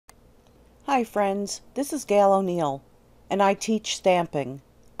Hi friends, this is Gail O'Neill, and I teach stamping.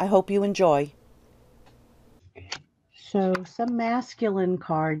 I hope you enjoy. So some masculine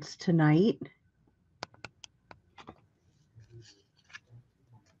cards tonight.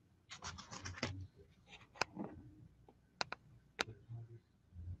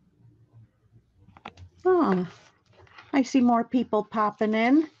 Oh, I see more people popping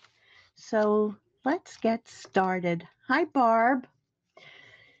in. So let's get started. Hi, Barb.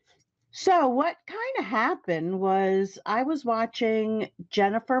 So what kind of happened was I was watching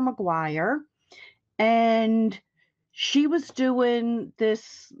Jennifer McGuire, and she was doing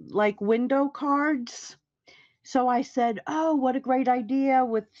this like window cards. So I said, oh, what a great idea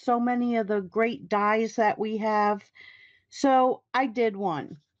with so many of the great dies that we have. So I did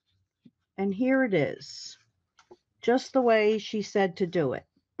one, and here it is, just the way she said to do it.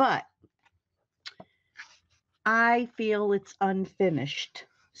 But I feel it's unfinished.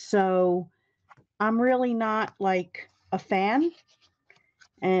 So I'm really not like a fan.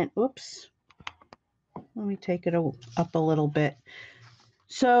 And oops, let me take it up a little bit.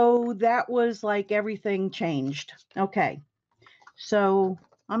 So that was like everything changed. Okay. So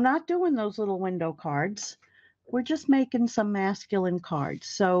I'm not doing those little window cards. We're just making some masculine cards.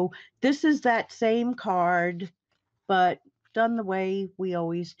 So this is that same card, but done the way we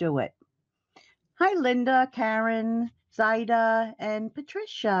always do it. Hi, Linda, Karen, Zaida, and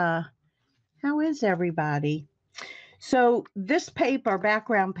Patricia. How is everybody? So this paper,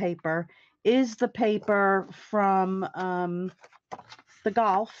 background paper, is the paper from the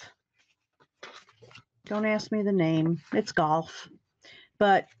golf. Don't ask me the name. It's golf.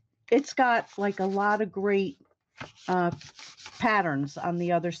 But it's got like a lot of great patterns on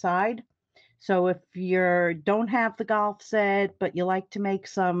the other side. So if you don't have the golf set, but you like to make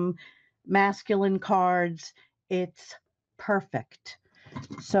some masculine cards, it's perfect.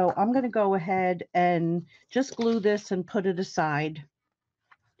 So I'm going to go ahead and just glue this and put it aside.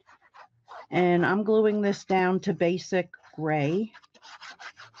 And I'm gluing this down to basic gray.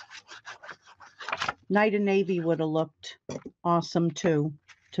 Night and navy would have looked awesome too,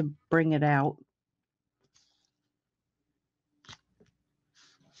 to bring it out.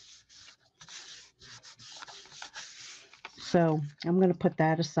 So I'm going to put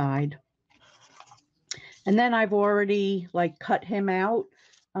that aside. And then I've already like cut him out.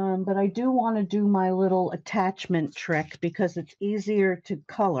 But I do want to do my little attachment trick because it's easier to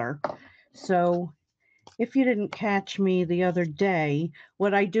color. So if you didn't catch me the other day,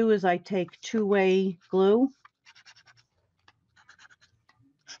 what I do is I take two-way glue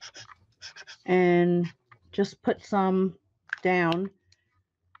and just put some down,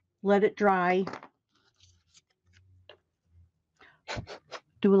 let it dry,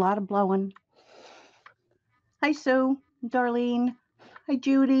 do a lot of blowing. Hi, Sue, Darlene. Hi,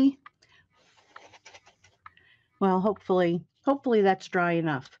 Judy. Well, hopefully that's dry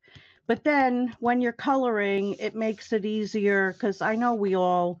enough. But then when you're coloring, it makes it easier because I know we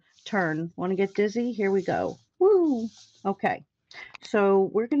all turn. Want to get dizzy? Here we go. Woo! Okay. So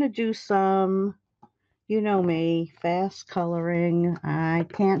we're going to do some, you know me, fast coloring. I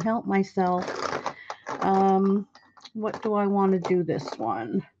can't help myself. What do I want to do this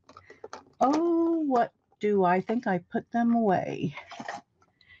one? Oh, what do I think I put them away?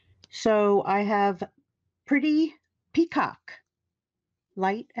 So I have Pretty Peacock,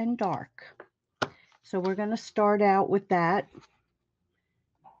 light and dark. So we're going to start out with that.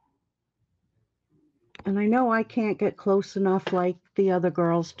 And I know I can't get close enough like the other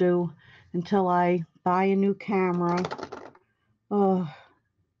girls do until I buy a new camera. Oh,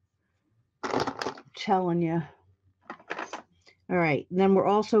 I'm telling you. All right, and then we're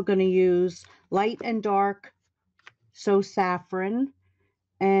also going to use light and dark, so saffron,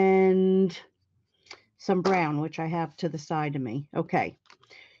 and some brown, which I have to the side of me. Okay,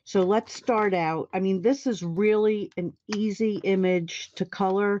 so let's start out. I mean, this is really an easy image to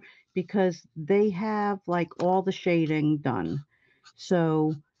color because they have like all the shading done.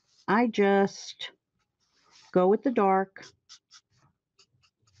 So I just go with the dark,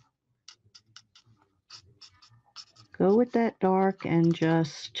 go with that dark and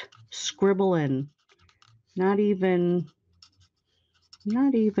just scribble in. Not even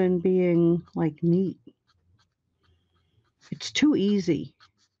being like neat. It's too easy.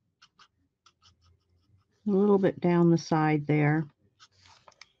 A little bit down the side there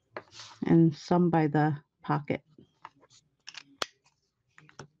and some by the pocket.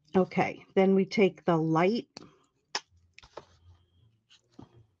 Okay, then we take the light.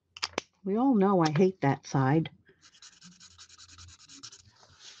 We all know I hate that side.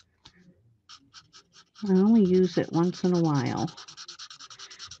 I only use it once in a while.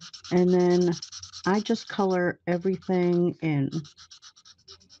 And then I just color everything in.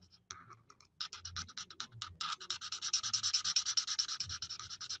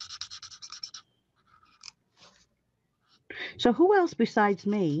 So who else besides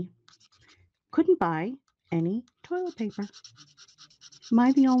me couldn't buy any toilet paper? Am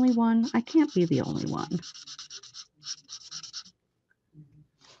I the only one? I can't be the only one.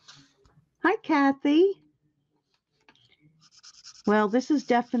 Hi, Kathy. Well, this is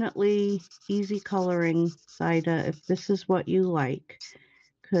definitely easy coloring, Saida, if this is what you like,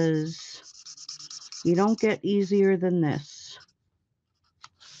 because you don't get easier than this.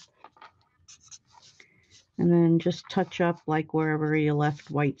 And then just touch up like wherever you left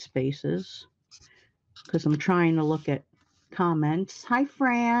white spaces, because I'm trying to look at comments. Hi,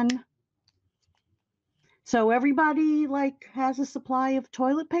 Fran. So everybody like has a supply of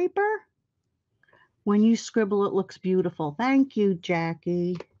toilet paper? When you scribble, it looks beautiful. Thank you,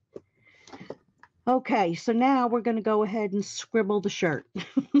 Jackie. Okay, so now we're going to go ahead and scribble the shirt.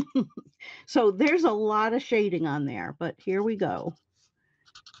 So there's a lot of shading on there, but here we go.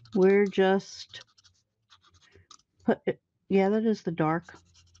 We're just put it, yeah, that is the dark.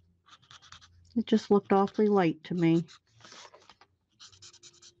 It just looked awfully light to me.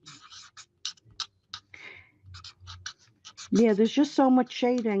 Yeah, there's just so much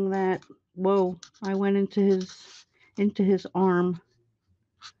shading that, whoa, I went into his arm.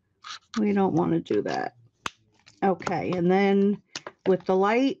 We don't want to do that. Okay, and then with the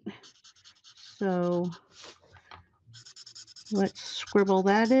light, so let's scribble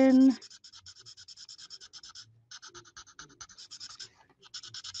that in.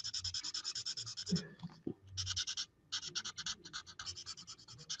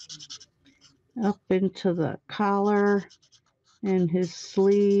 Up into the collar and his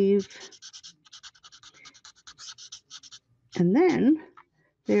sleeve. And then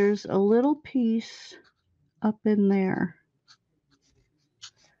there's a little piece up in there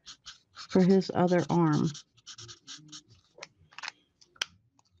for his other arm.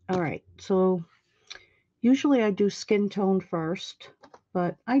 All right, so usually I do skin tone first,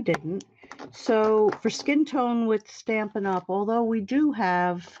 but I didn't. So for skin tone with Stampin' Up, although we do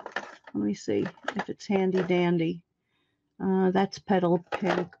have, let me see if it's handy dandy. That's Petal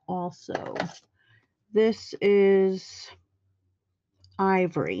Pink also. This is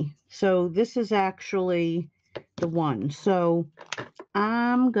Ivory. So this is actually the one. So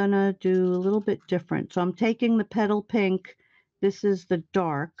I'm gonna do a little bit different. So I'm taking the Petal Pink. This is the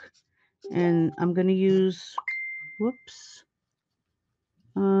dark. And I'm gonna use, whoops.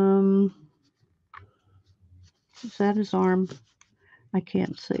 Is that his arm? I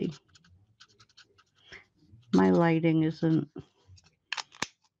can't see. My lighting isn't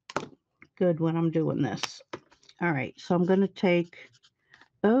good when I'm doing this. All right, so I'm going to take,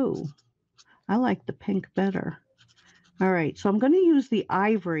 oh, I like the pink better. All right, so I'm going to use the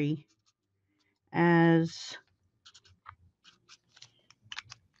ivory as,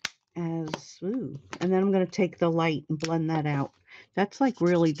 ooh, and then I'm going to take the light and blend that out. That's like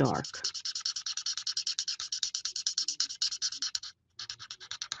really dark.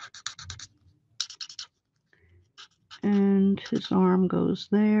 And his arm goes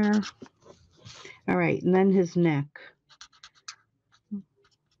there. All right, and then his neck.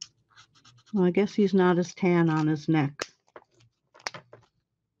 Well, I guess he's not as tan on his neck.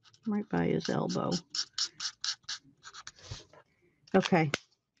 Right by his elbow. Okay,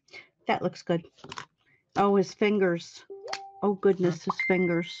 that looks good. Oh, his fingers. Oh, goodness, his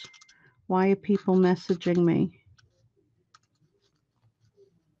fingers. Why are people messaging me?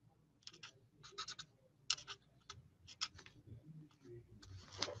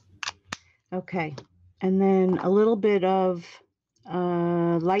 Okay, and then a little bit of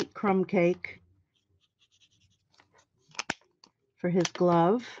light crumb cake for his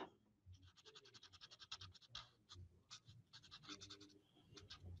glove.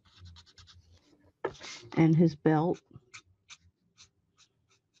 And his belt.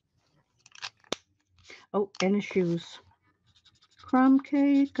 Oh, and his shoes. Crumb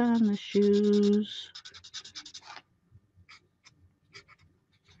cake on the shoes.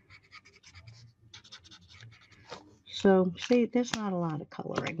 So, see, there's not a lot of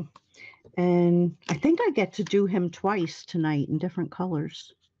coloring. And I think I get to do him twice tonight in different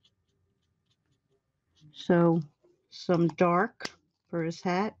colors. So, some dark for his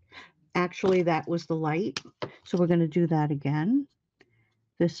hat. Actually, that was the light. So we're going to do that again.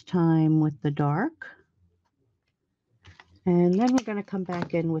 This time with the dark. And then we're going to come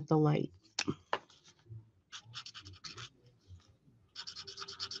back in with the light.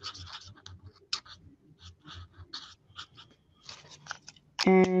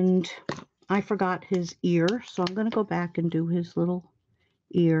 And I forgot his ear, so I'm going to go back and do his little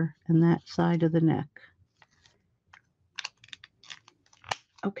ear and that side of the neck.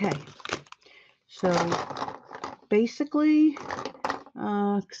 Okay, so basically,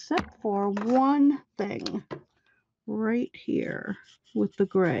 except for one thing right here with the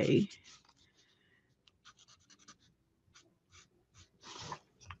gray.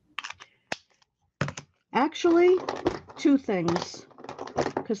 Actually, two things,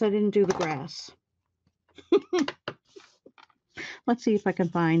 because I didn't do the grass. Let's see if I can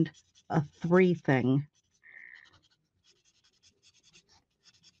find a three thing.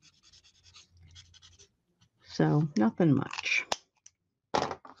 So, nothing much.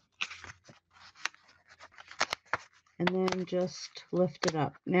 And then just lift it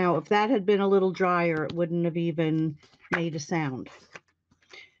up. Now, if that had been a little drier, it wouldn't have even made a sound.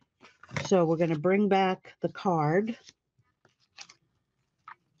 So we're going to bring back the card.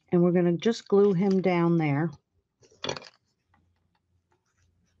 And we're going to just glue him down there.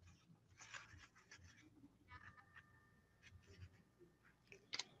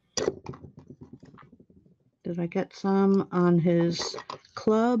 Did I get some on his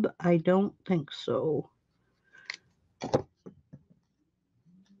club? I don't think so.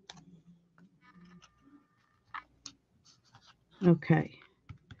 Okay.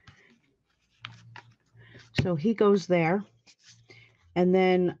 So he goes there. And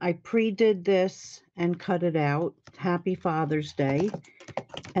then I pre-did this and cut it out. Happy Father's Day.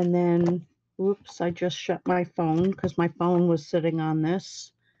 And then, oops, I just shut my phone because my phone was sitting on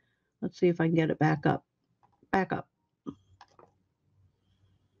this. Let's see if I can get it back up. Back up.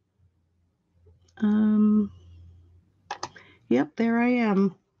 Yep, there I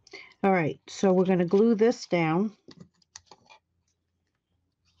am. All right, so we're going to glue this down.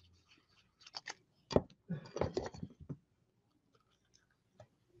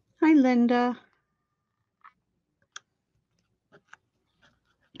 Hi, Linda.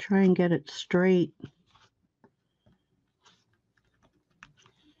 Try and get it straight.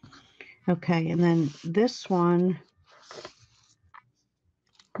 Okay, and then this one,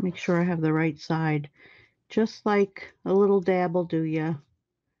 make sure I have the right side. Just like a little dab will do ya.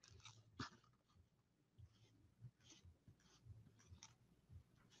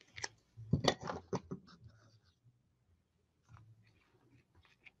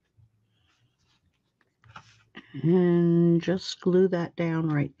 And just glue that down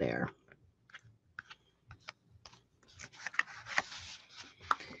right there.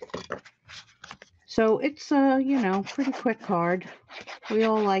 So it's a, you know, pretty quick card. We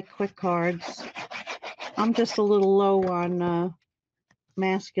all like quick cards. I'm just a little low on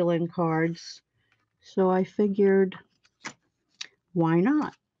masculine cards. So I figured, why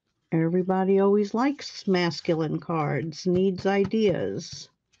not? Everybody always likes masculine cards, needs ideas.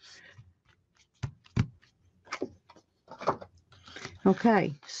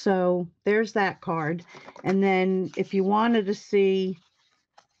 Okay, so there's that card. And then if you wanted to see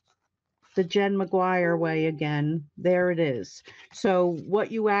the Jen McGuire way again, there it is. So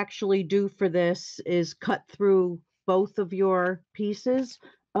what you actually do for this is cut through both of your pieces.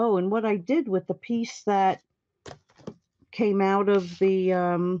 Oh, and what I did with the piece that came out of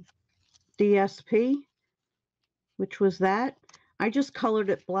the DSP, which was that, I just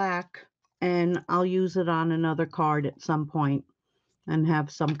colored it black, and I'll use it on another card at some point and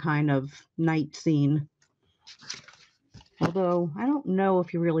have some kind of night scene. Although, I don't know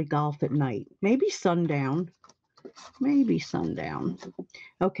if you really golf at night. Maybe sundown. Maybe sundown.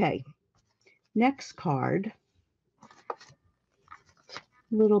 Okay, next card. A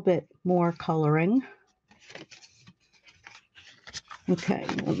little bit more coloring. Okay,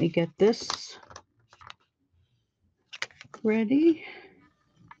 let me get this ready.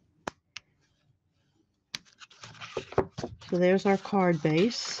 So there's our card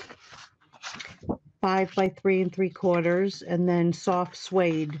base. 5 by 3 3/4, and then soft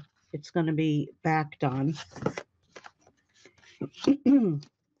suede it's going to be backed on.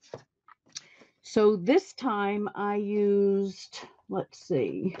 So this time I used, let's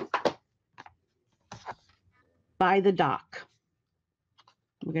see, By the Dock.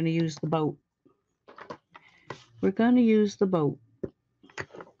 We're going to use the boat. We're going to use the boat.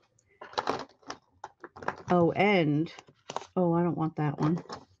 Oh, and, oh, I don't want that one.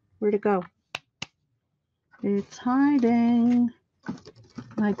 Where'd it go? It's hiding.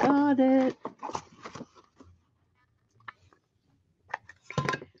 I got it.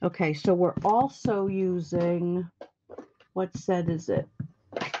 Okay, so we're also using, what set is it?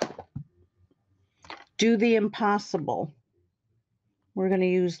 Do the Impossible. We're going to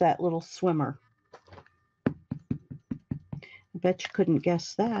use that little swimmer. Bet you couldn't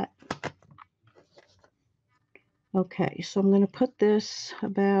guess that. Okay, so I'm going to put this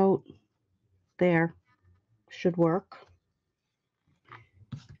about there. Should work.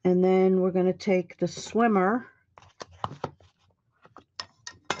 And then we're going to take the swimmer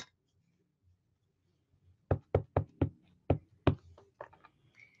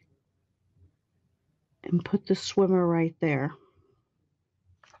and put the swimmer right there.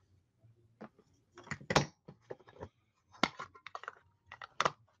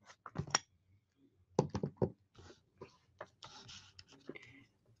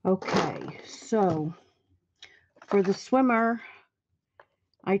 Okay, so for the swimmer,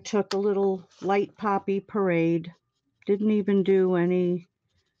 I took a little light poppy parade. Didn't even do any,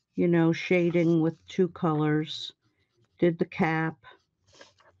 you know, shading with two colors. Did the cap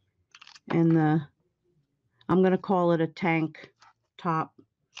and I'm going to call it a tank top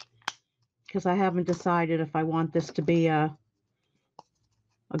because I haven't decided if I want this to be a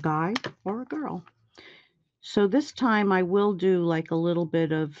guy or a girl. So this time I will do like a little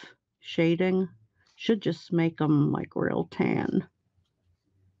bit of shading. Should just make them like real tan.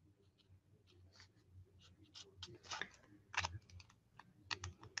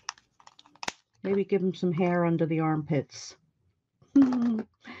 Maybe give them some hair under the armpits.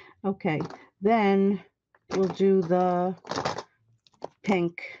 Okay, then we'll do the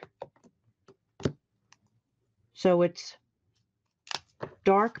pink. So it's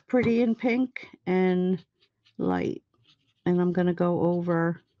dark, pretty, and pink, and light. And I'm going to go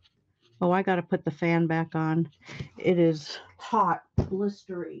over. Oh, I got to put the fan back on. It is hot,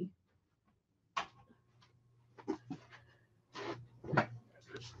 blistery.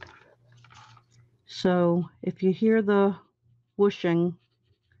 So if you hear the whooshing,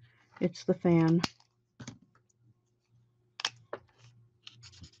 it's the fan.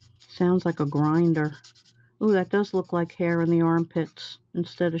 Sounds like a grinder. Ooh, that does look like hair in the armpits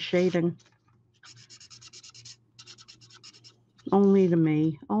instead of shading. Only to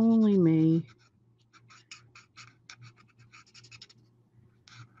me. Only me.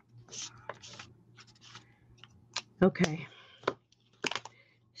 Okay.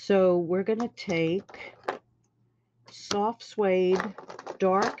 So we're going to take soft suede,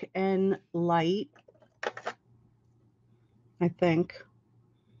 dark and light, I think.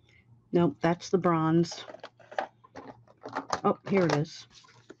 Nope, that's the bronze. Oh, here it is.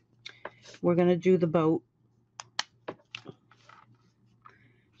 We're going to do the boat.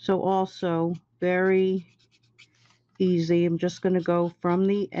 So also very easy. I'm just going to go from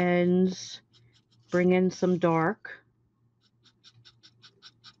the ends, bring in some dark.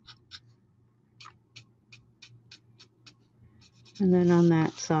 And then on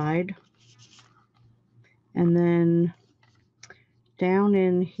that side. And then down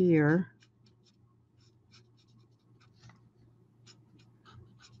in here.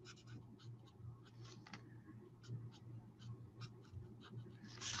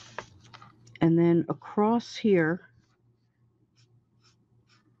 And then across here.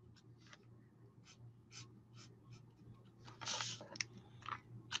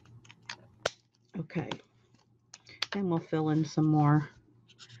 Okay. And we'll fill in some more.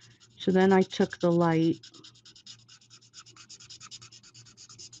 So then I took the light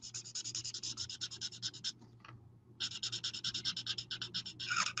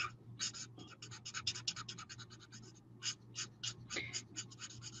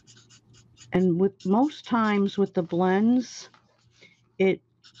and with most times with the blends, it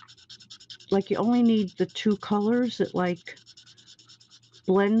like you only need the two colors. It like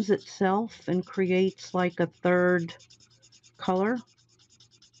blends itself and creates like a third color,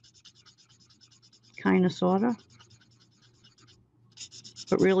 kind of, sort of.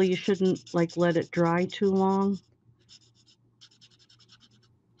 But really you shouldn't like let it dry too long.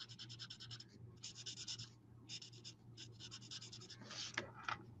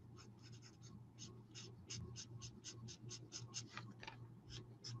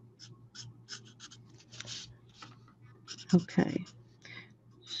 Okay,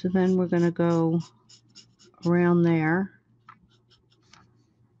 so then we're going to go around there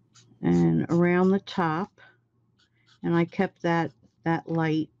and around the top, and I kept that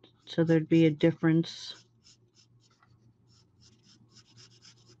light so there'd be a difference.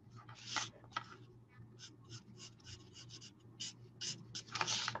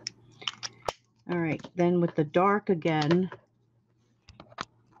 All right, then with the dark again,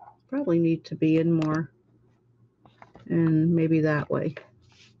 probably need to be in more, and maybe that way.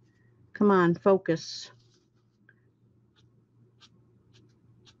 Come on, focus.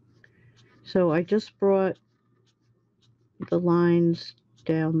 So I just brought the lines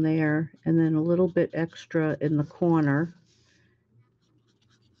down there and then a little bit extra in the corner.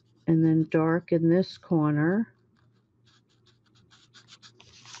 and then dark in this corner.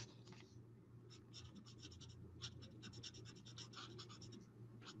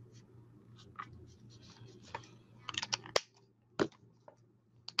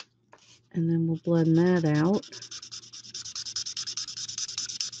 And then we'll blend that out.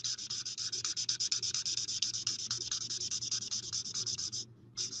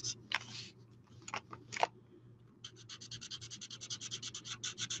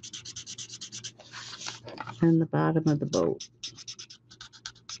 And the bottom of the boat.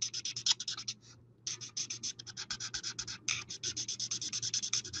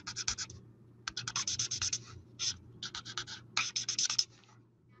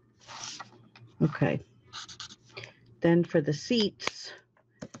 Okay. Then for the seats,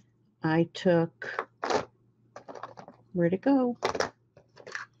 I took, where'd it go?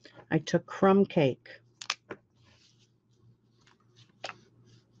 I took crumb cake.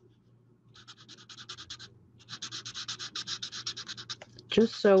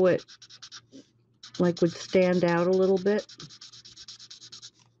 Just so it like would stand out a little bit.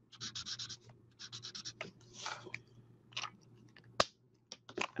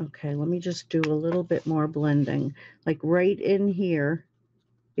 Okay, let me just do a little bit more blending. Like right in here,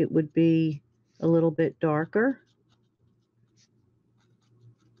 it would be a little bit darker.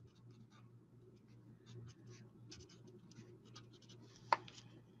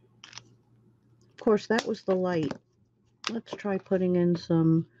 Of course, that was the light. Let's try putting in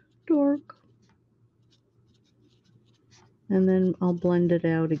some dark. And then I'll blend it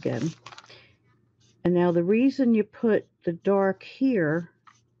out again. And now the reason you put the dark here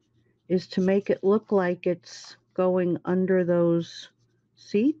is to make it look like it's going under those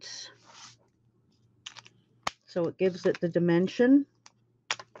seats. So it gives it the dimension.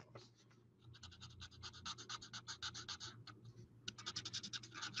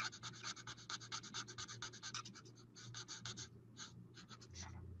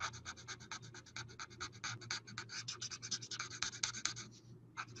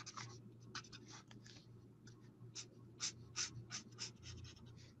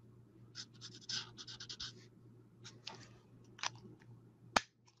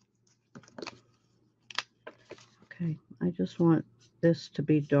 Okay, I just want this to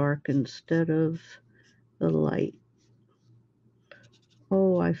be dark instead of the light.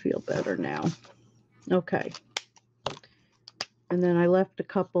 Oh, I feel better now. Okay. And then I left a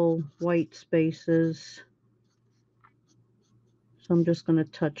couple white spaces, so I'm just going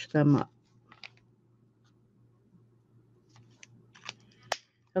to touch them up.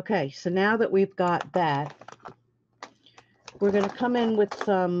 Okay, so now that we've got that, we're going to come in with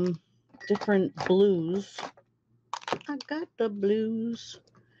some different blues. I got the blues.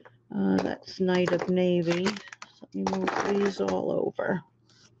 That's Night of Navy. So let me move these all over.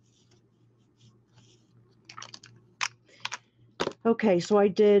 Okay, so I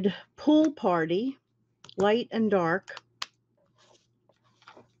did Pool Party, light and dark.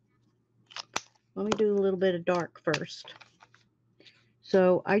 Let me do a little bit of dark first.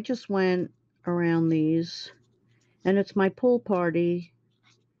 So I just went around these, and it's my Pool Party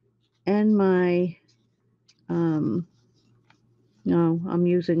and my, no, I'm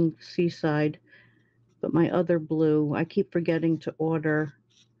using Seaside, but my other blue, I keep forgetting to order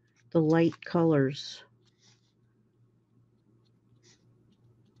the light colors.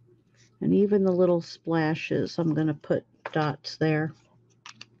 And even the little splashes, I'm going to put dots there.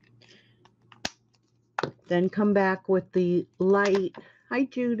 Then come back with the light. Hi,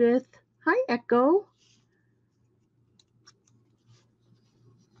 Judith. Hi, Echo.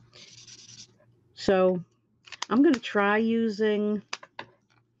 So I'm going to try using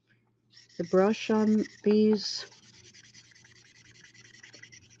the brush on these,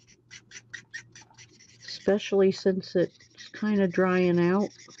 especially since it's kind of drying out.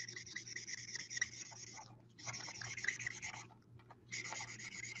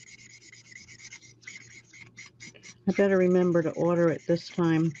 I better remember to order it this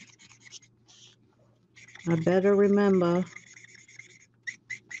time. I better remember.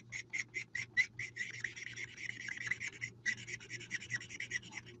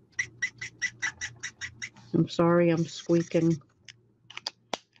 I'm sorry I'm squeaking.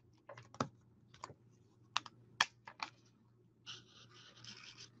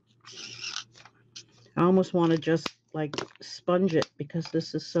 I almost want to just like sponge it because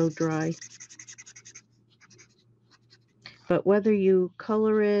this is so dry. But whether you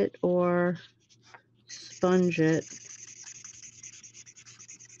color it or sponge it,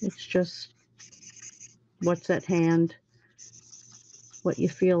 it's just what's at hand, what you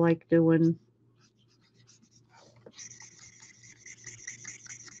feel like doing.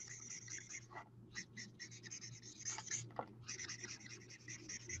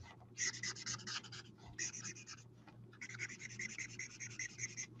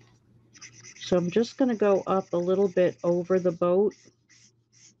 So I'm just going to go up a little bit over the boat.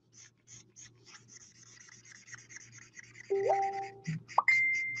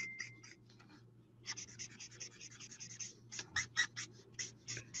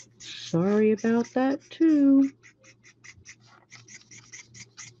 Sorry about that too.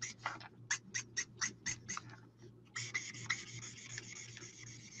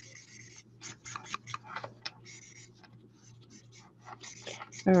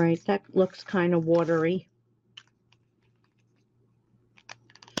 All right, that looks kind of watery.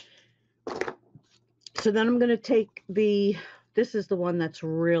 So then I'm going to take this is the one that's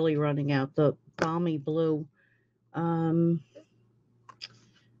really running out, the balmy blue.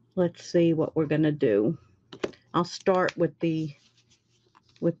 Let's see what we're going to do. I'll start with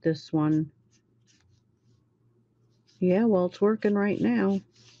this one. Yeah, well, it's working right now.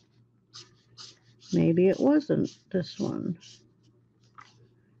 Maybe it wasn't this one.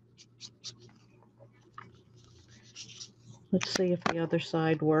 Let's see if the other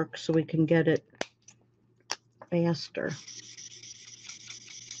side works so we can get it faster.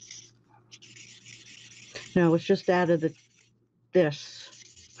 No, it's just out of this.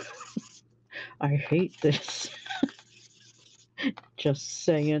 I hate this. Just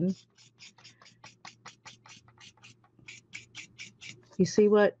saying. You see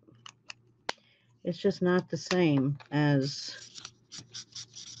what? It's just not the same as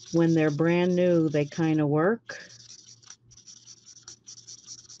when they're brand new, they kind of work.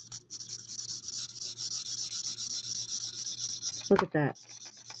 Look at that.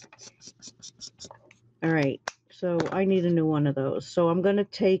 All right, so I need a new one of those. So I'm going to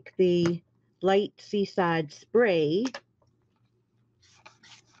take the light Seaside spray,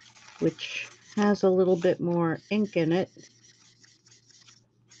 which has a little bit more ink in it.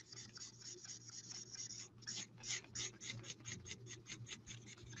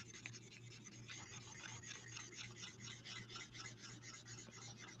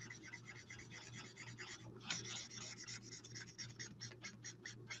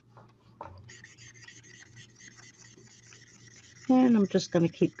 And I'm just going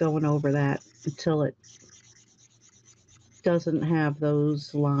to keep going over that until it doesn't have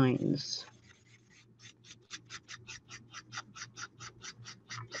those lines.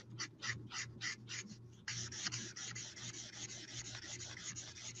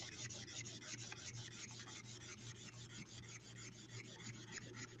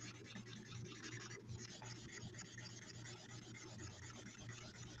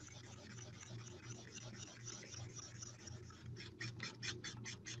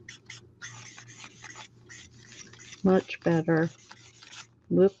 Much better.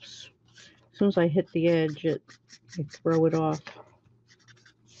 Whoops. As soon as I hit the edge, I throw it off.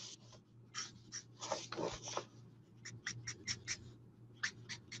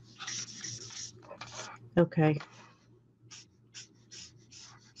 Okay.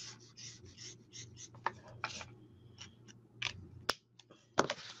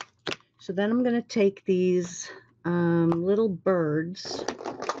 So then I'm going to take these little birds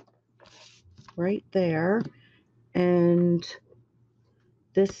right there and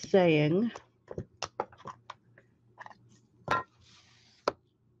this saying,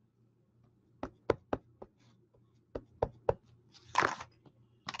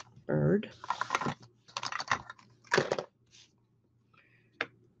 bird.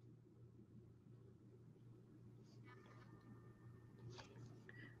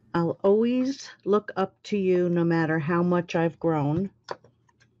 I'll always look up to you no matter how much I've grown.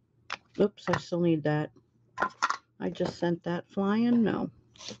 Oops, I still need that. I just sent that flying? No.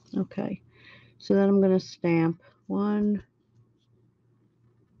 Okay. So then I'm going to stamp 1,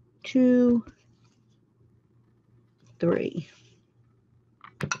 2, 3.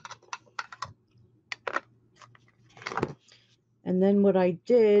 And then what I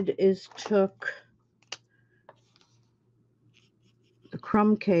did is took the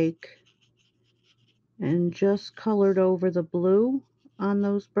crumb cake and just colored over the blue on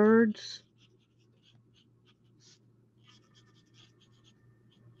those birds.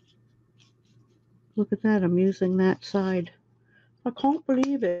 Look at that, I'm using that side. I can't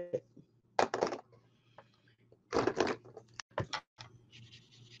believe it.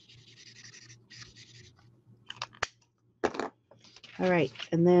 All right,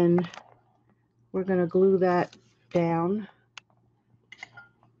 and then we're going to glue that down.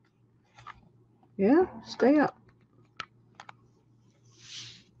 Yeah, stay up.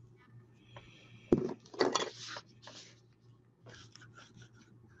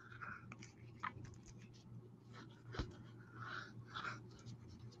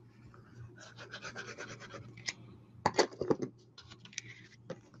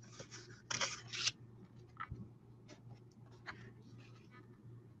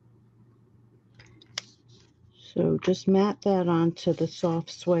 So just mat that onto the soft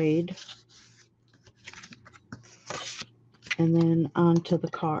suede and then onto the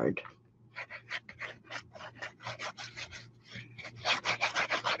card.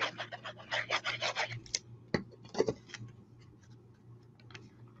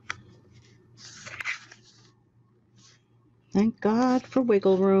 Thank God for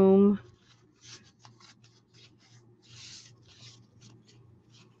wiggle room.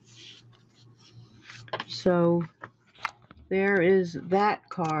 So there is that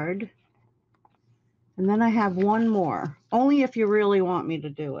card. And then I have one more, only if you really want me to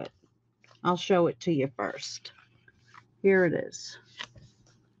do it. I'll show it to you first. Here it is.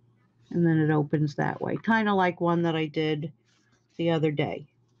 And then it opens that way, kind of like one that I did the other day.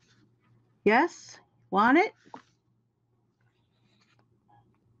 Yes? Want it?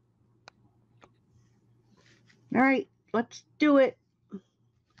 All right, let's do it.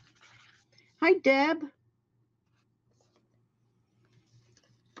 Hi, Deb.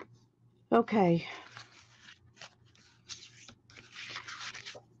 Okay.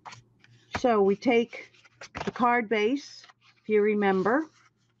 So we take the card base, if you remember.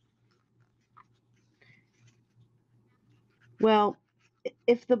 Well,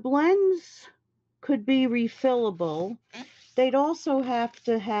 if the blends could be refillable, they'd also have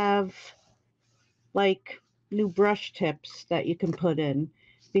to have like new brush tips that you can put in,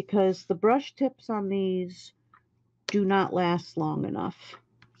 because the brush tips on these do not last long enough.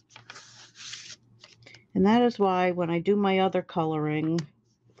 And that is why when I do my other coloring,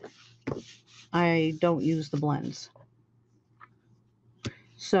 I don't use the blends.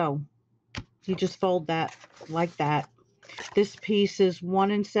 So you just fold that like that. This piece is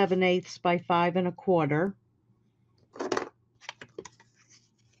 1 7/8 by 5 1/4.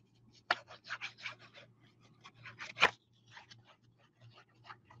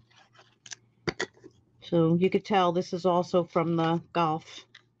 So you could tell this is also from the Golf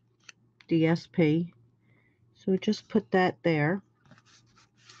DSP. So just put that there.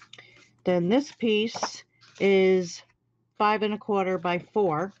 Then this piece is 5 1/4 by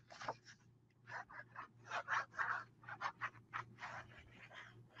 4.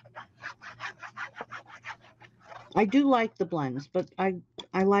 I do like the blends, but I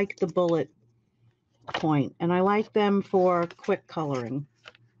like the bullet point, and I like them for quick coloring.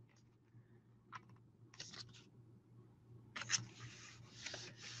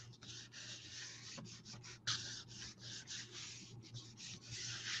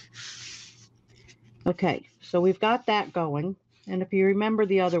 Okay, so we've got that going. And if you remember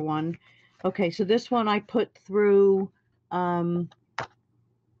the other one, okay, so this one I put through a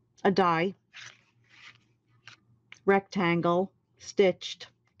die, rectangle, stitched,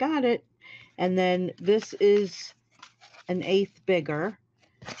 got it. And then this is an 1/8 bigger.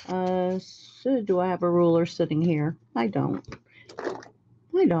 So do I have a ruler sitting here? I don't.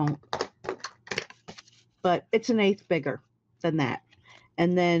 But it's an 1/8 bigger than that.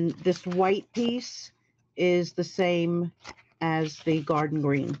 And then this white piece is the same as the garden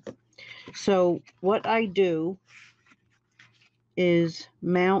green. So what I do is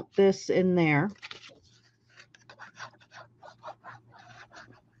mount this in there.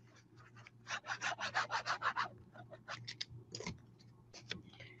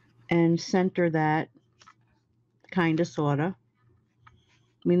 And center that, kind of, sort of.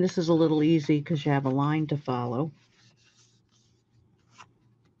 I mean, this is a little easy because you have a line to follow.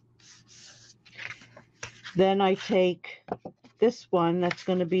 Then I take this one that's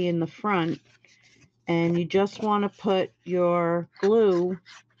going to be in the front, and you just want to put your glue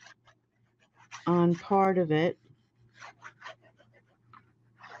on part of it.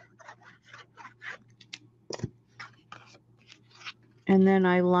 And then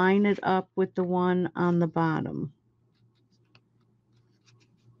I line it up with the one on the bottom.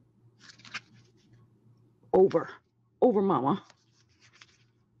 Over, mama.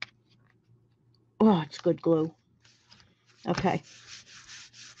 Oh, it's good glue. Okay.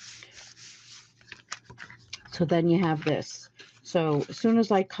 So then you have this. So as soon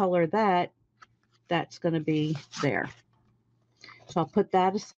as I color that, that's going to be there. So I'll put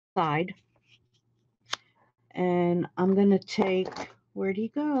that aside. And I'm going to take, where'd he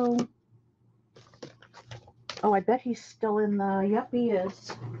go? Oh, I bet he's still in the, yep, he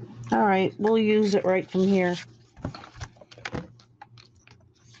is. All right, we'll use it right from here,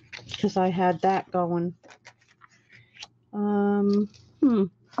 because I had that going.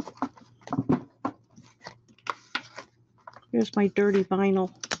 Here's my dirty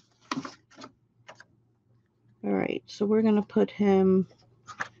vinyl. All right, so we're going to put him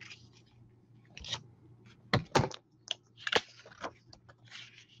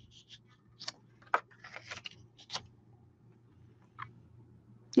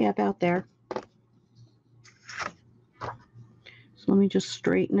Yeah, about there. So let me just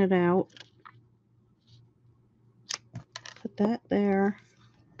straighten it out. Put that there.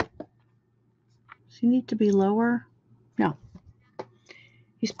 Does he need to be lower? No.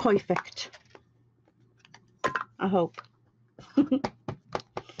 He's perfect. I hope. I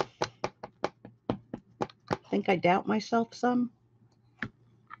think I doubt myself some.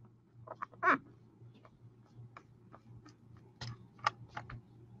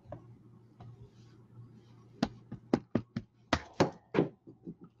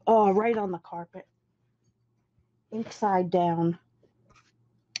 Oh, right on the carpet. Ink side down.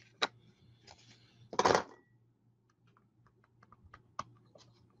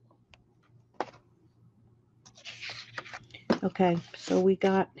 Okay, so we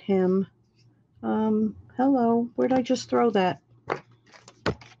got him. Hello. Where'd I just throw that?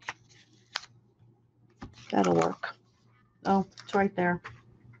 That'll work. Oh, it's right there.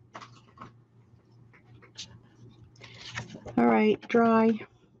 All right, dry.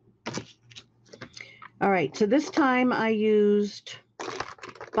 All right, so this time I used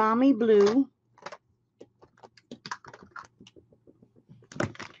Balmy Blue.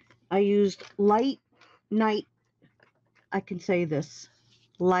 I used Light Night. I can say this.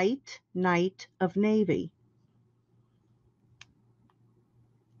 Light Night of Navy.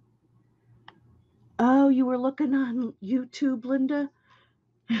 Oh, you were looking on YouTube, Linda?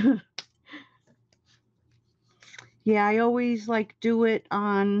 Yeah, I always like do it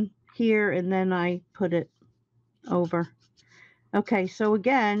on here and then I put it over. Okay, so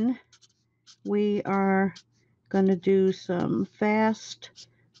again, we are going to do some fast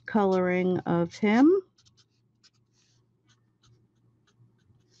coloring of him.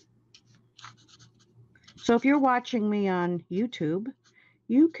 So if you're watching me on YouTube,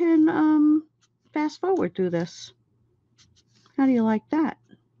 you can fast forward through this. How do you like that?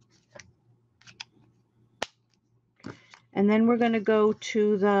 And then we're going to go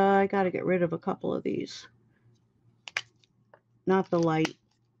to the, I got to get rid of a couple of these. Not the light,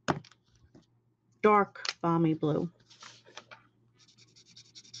 dark Balmy Blue.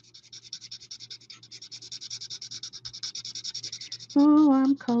 Oh,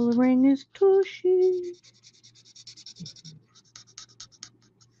 I'm coloring his tushy.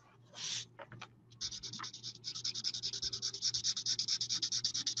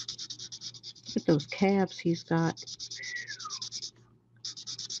 Look at those calves he's got.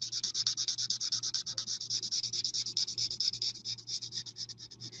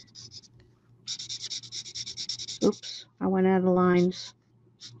 Oops, I went out of lines.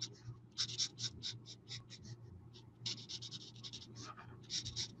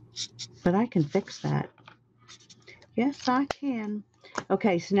 But I can fix that. Yes, I can.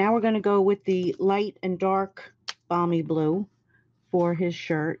 Okay, so now we're going to go with the light and dark Balmy Blue for his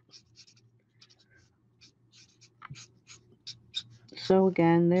shirt. So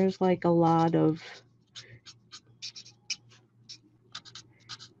again, there's like a lot of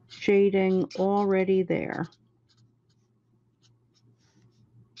shading already there.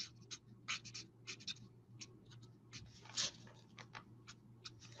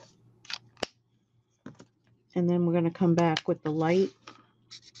 And then we're going to come back with the light.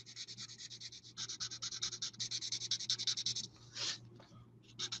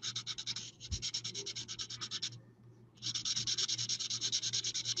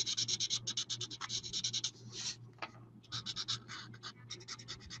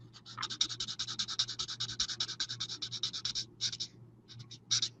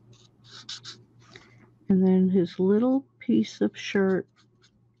 And then his little piece of shirt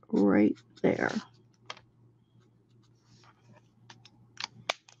right there.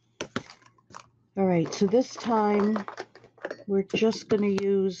 All right, so this time we're just going to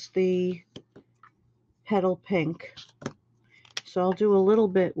use the petal pink. So I'll do a little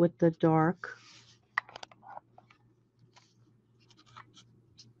bit with the dark.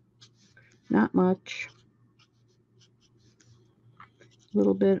 Not much. A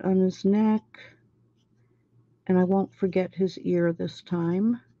little bit on his neck. And I won't forget his ear this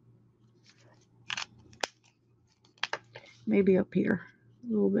time. Maybe up here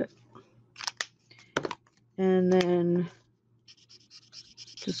a little bit. And then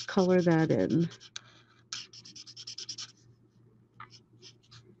just color that in.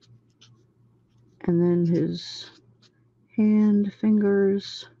 And then his hand,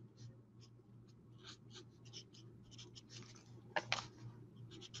 fingers.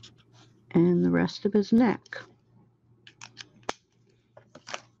 And the rest of his neck.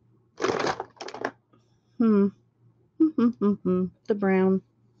 The brown.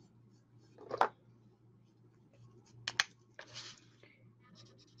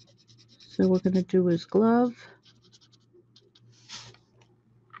 So we're going to do his glove.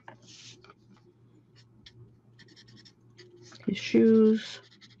 His shoes.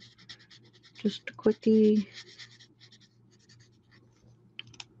 Just a quickie.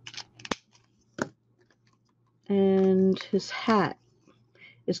 And his hat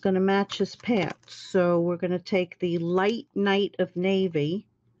is going to match his pants. So we're going to take the light night of navy.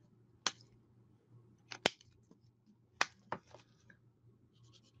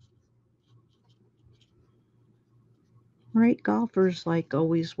 Right, golfers like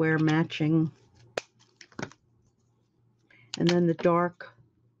always wear matching. And then the dark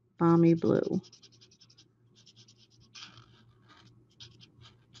balmy blue.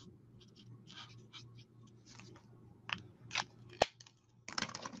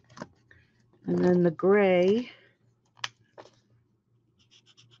 And then the gray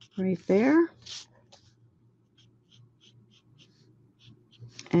right there.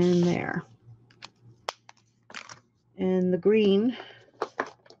 And there. And the green.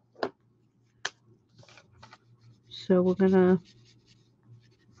 So we're gonna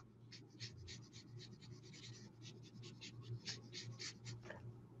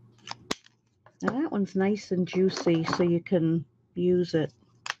now that one's nice and juicy so you can use it.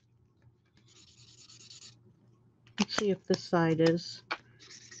 Let's see if this side is.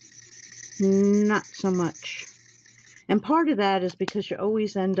 Not so much. And part of that is because you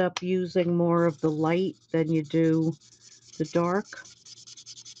always end up using more of the light than you do the dark.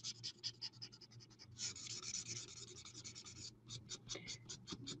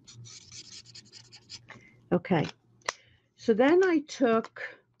 Okay, so then I took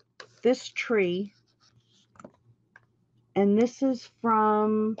this tree, and this is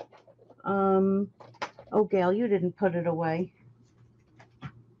from, oh Gail, you didn't put it away.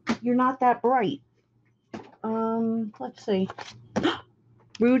 You're not that bright. Let's see.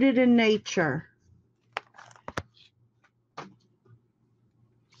 Rooted in Nature.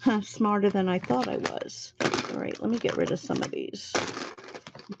 Huh, smarter than I thought I was. All right, let me get rid of some of these.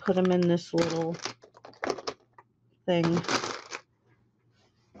 Put them in this little thing.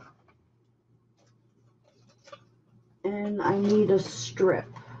 And I need a strip.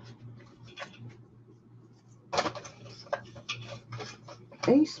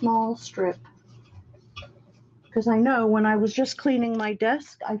 A small strip. Because I know when I was just cleaning my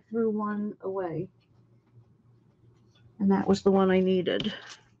desk, I threw one away. And that was the one I needed.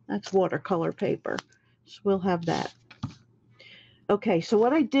 That's watercolor paper. So we'll have that. Okay, so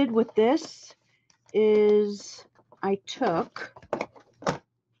what I did with this is I took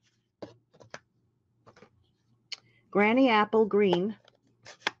Granny Apple Green,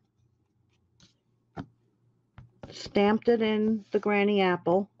 stamped it in the Granny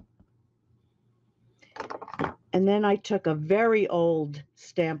Apple, and then I took a very old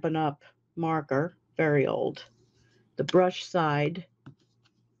Stampin' Up! Marker, very old, the brush side,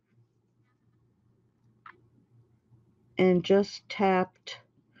 and just tapped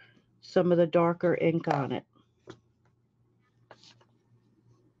some of the darker ink on it.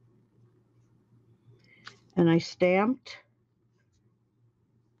 And I stamped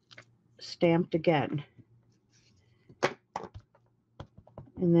again.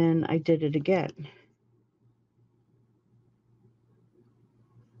 And then I did it again.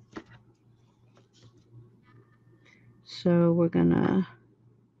 So we're gonna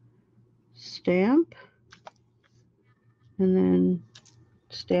stamp and then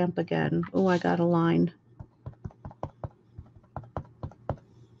stamp again. Oh, I got a line.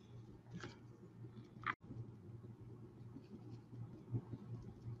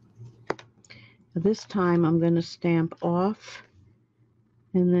 This time I'm going to stamp off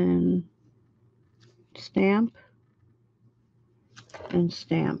and then stamp and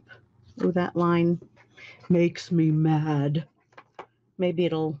stamp. Oh, that line makes me mad. Maybe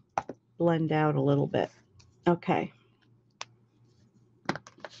it'll blend out a little bit. Okay.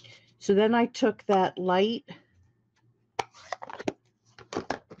 So then I took that light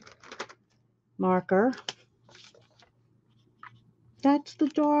marker. That's the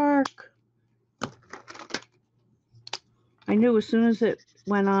dark. I knew as soon as it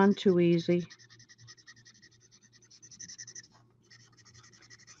went on too easy.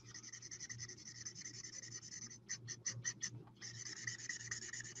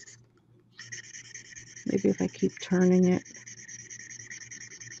 Maybe if I keep turning it.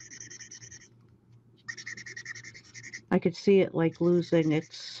 I could see it like losing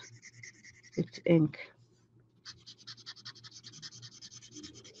its ink.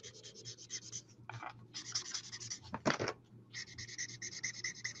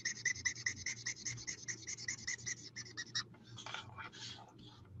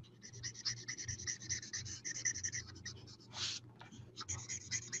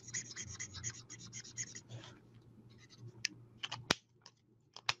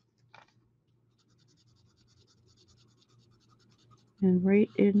 And right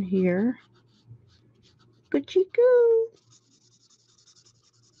in here, Goo.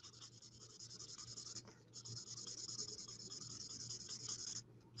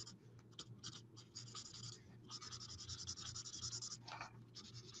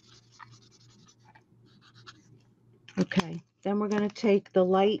 Okay, then we're going to take the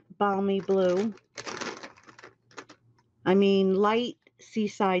light balmy blue, light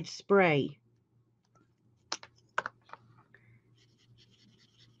Seaside Spray.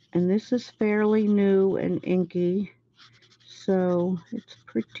 And this is fairly new and inky, so it's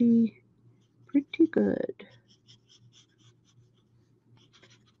pretty good.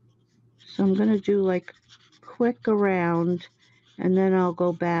 So I'm going to do like quick around, and then I'll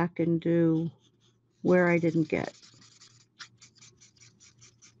go back and do where I didn't get.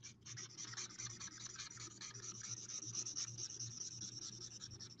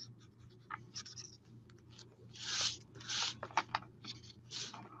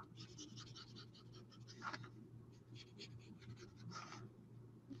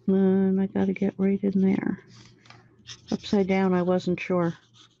 And I got to get right in there. Upside down, I wasn't sure.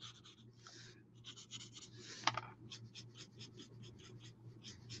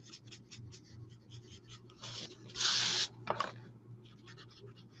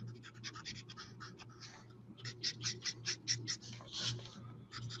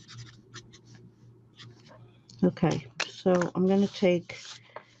 Okay, so I'm going to take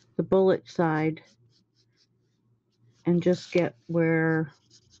the bullet side and just get where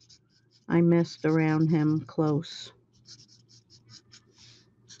I missed around him close.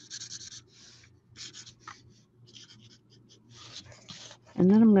 And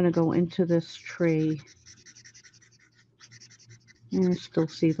then I'm going to go into this tree. And I still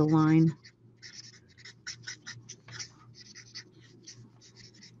see the line.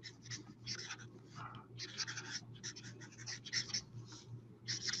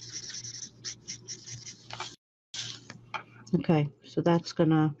 Okay, so that's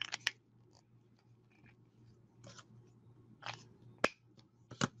gonna,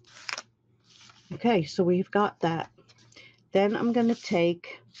 okay, so we've got that. Then I'm gonna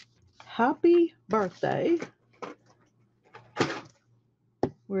take Happy Birthday.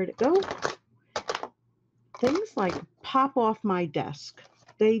 Where'd it go? Things like pop off my desk.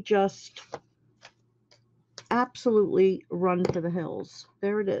 They just absolutely run for the hills.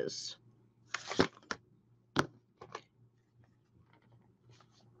 There it is.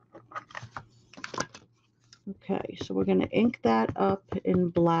 Okay, so we're going to ink that up in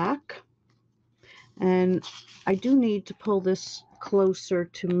black. And I do need to pull this closer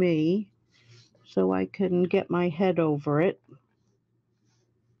to me so I can get my head over it.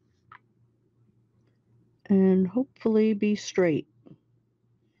 And hopefully be straight.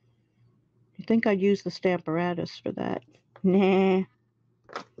 You think I'd use the Stamparatus for that? Nah.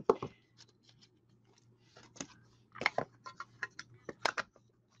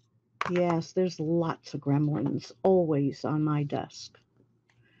 Yes, there's lots of gremlins always on my desk.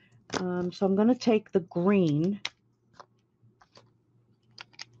 So I'm going to take the green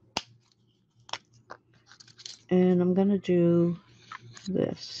and I'm going to do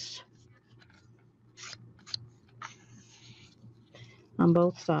this on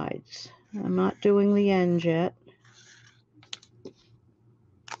both sides. I'm not doing the end yet.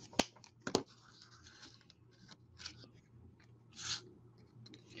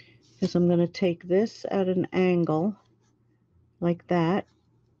 Because I'm going to take this at an angle like that.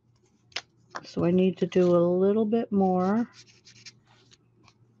 So I need to do a little bit more.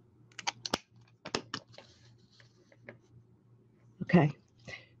 Okay,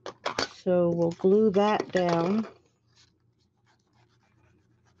 so we'll glue that down.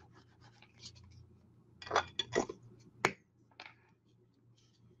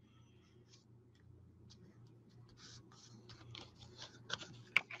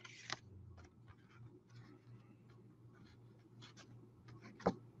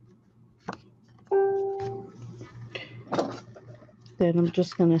 Then I'm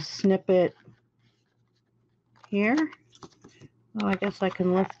just going to snip it here. Oh, I guess I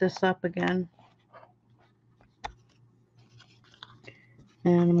can lift this up again.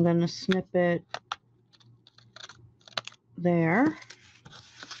 And I'm going to snip it there.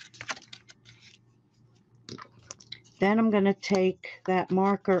 Then I'm going to take that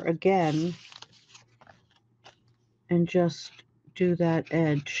marker again and just do that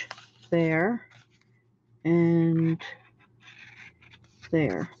edge there and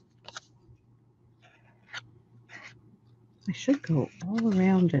there. I should go all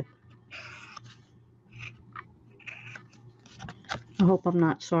around it. I hope I'm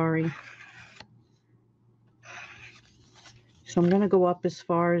not sorry. So I'm going to go up as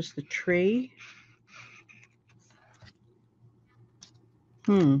far as the tree.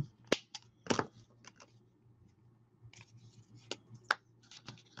 And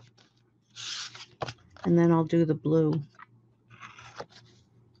then I'll do the blue.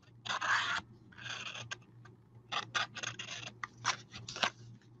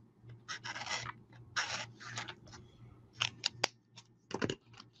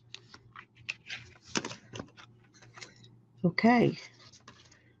 Okay,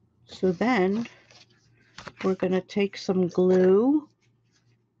 so then we're going to take some glue.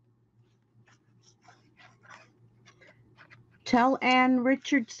 Tell Ann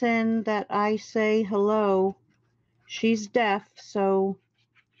Richardson that I say hello. She's deaf, so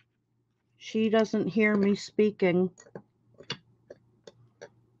she doesn't hear me speaking.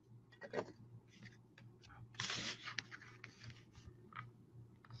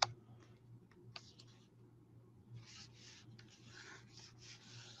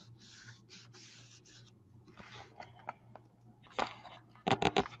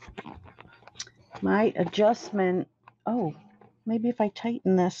 My adjustment, oh, maybe if I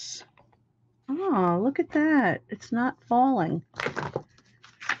tighten this. Oh, look at that. It's not falling.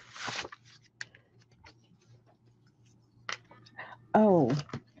 Oh,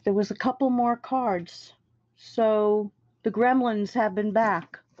 there was a couple more cards. So the gremlins have been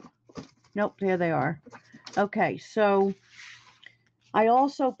back. Nope, there they are. Okay, so I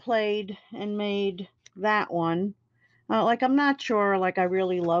also played and made that one. Like, I'm not sure, like, I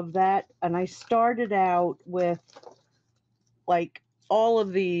really love that. And I started out with, like, all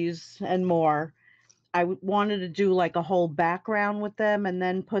of these and more. I wanted to do, like, a whole background with them and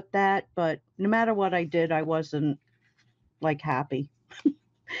then put that. But no matter what I did, I wasn't, like, happy.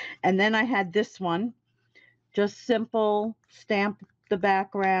 And then I had this one. Just simple, stamp the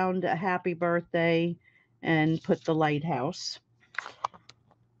background, a happy birthday, and put the lighthouse.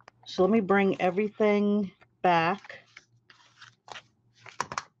 So let me bring everything back.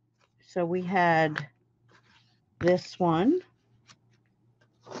 So we had this one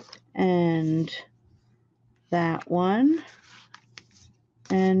and that one,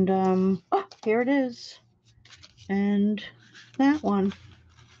 and oh, here it is, and that one.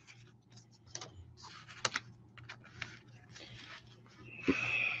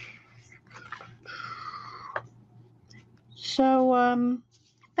 So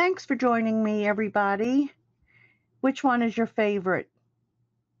thanks for joining me, everybody. Which one is your favorite?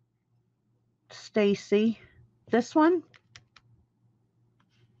 Stacy? This one?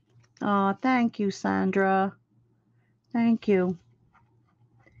 Oh, thank you, Sandra. Thank you.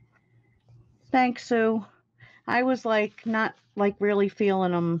 Thanks, Sue. I was like not like really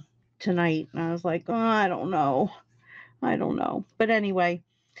feeling them tonight. And I was like, oh, I don't know. I don't know. But anyway,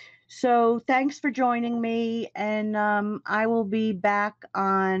 so thanks for joining me. And I will be back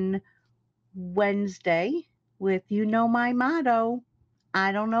on Wednesday with You Know My Motto.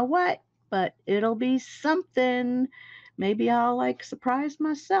 I don't know what, but it'll be something. Maybe I'll like surprise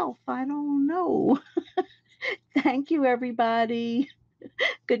myself. I don't know. Thank you, everybody.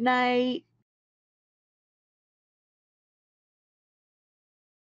 Good night.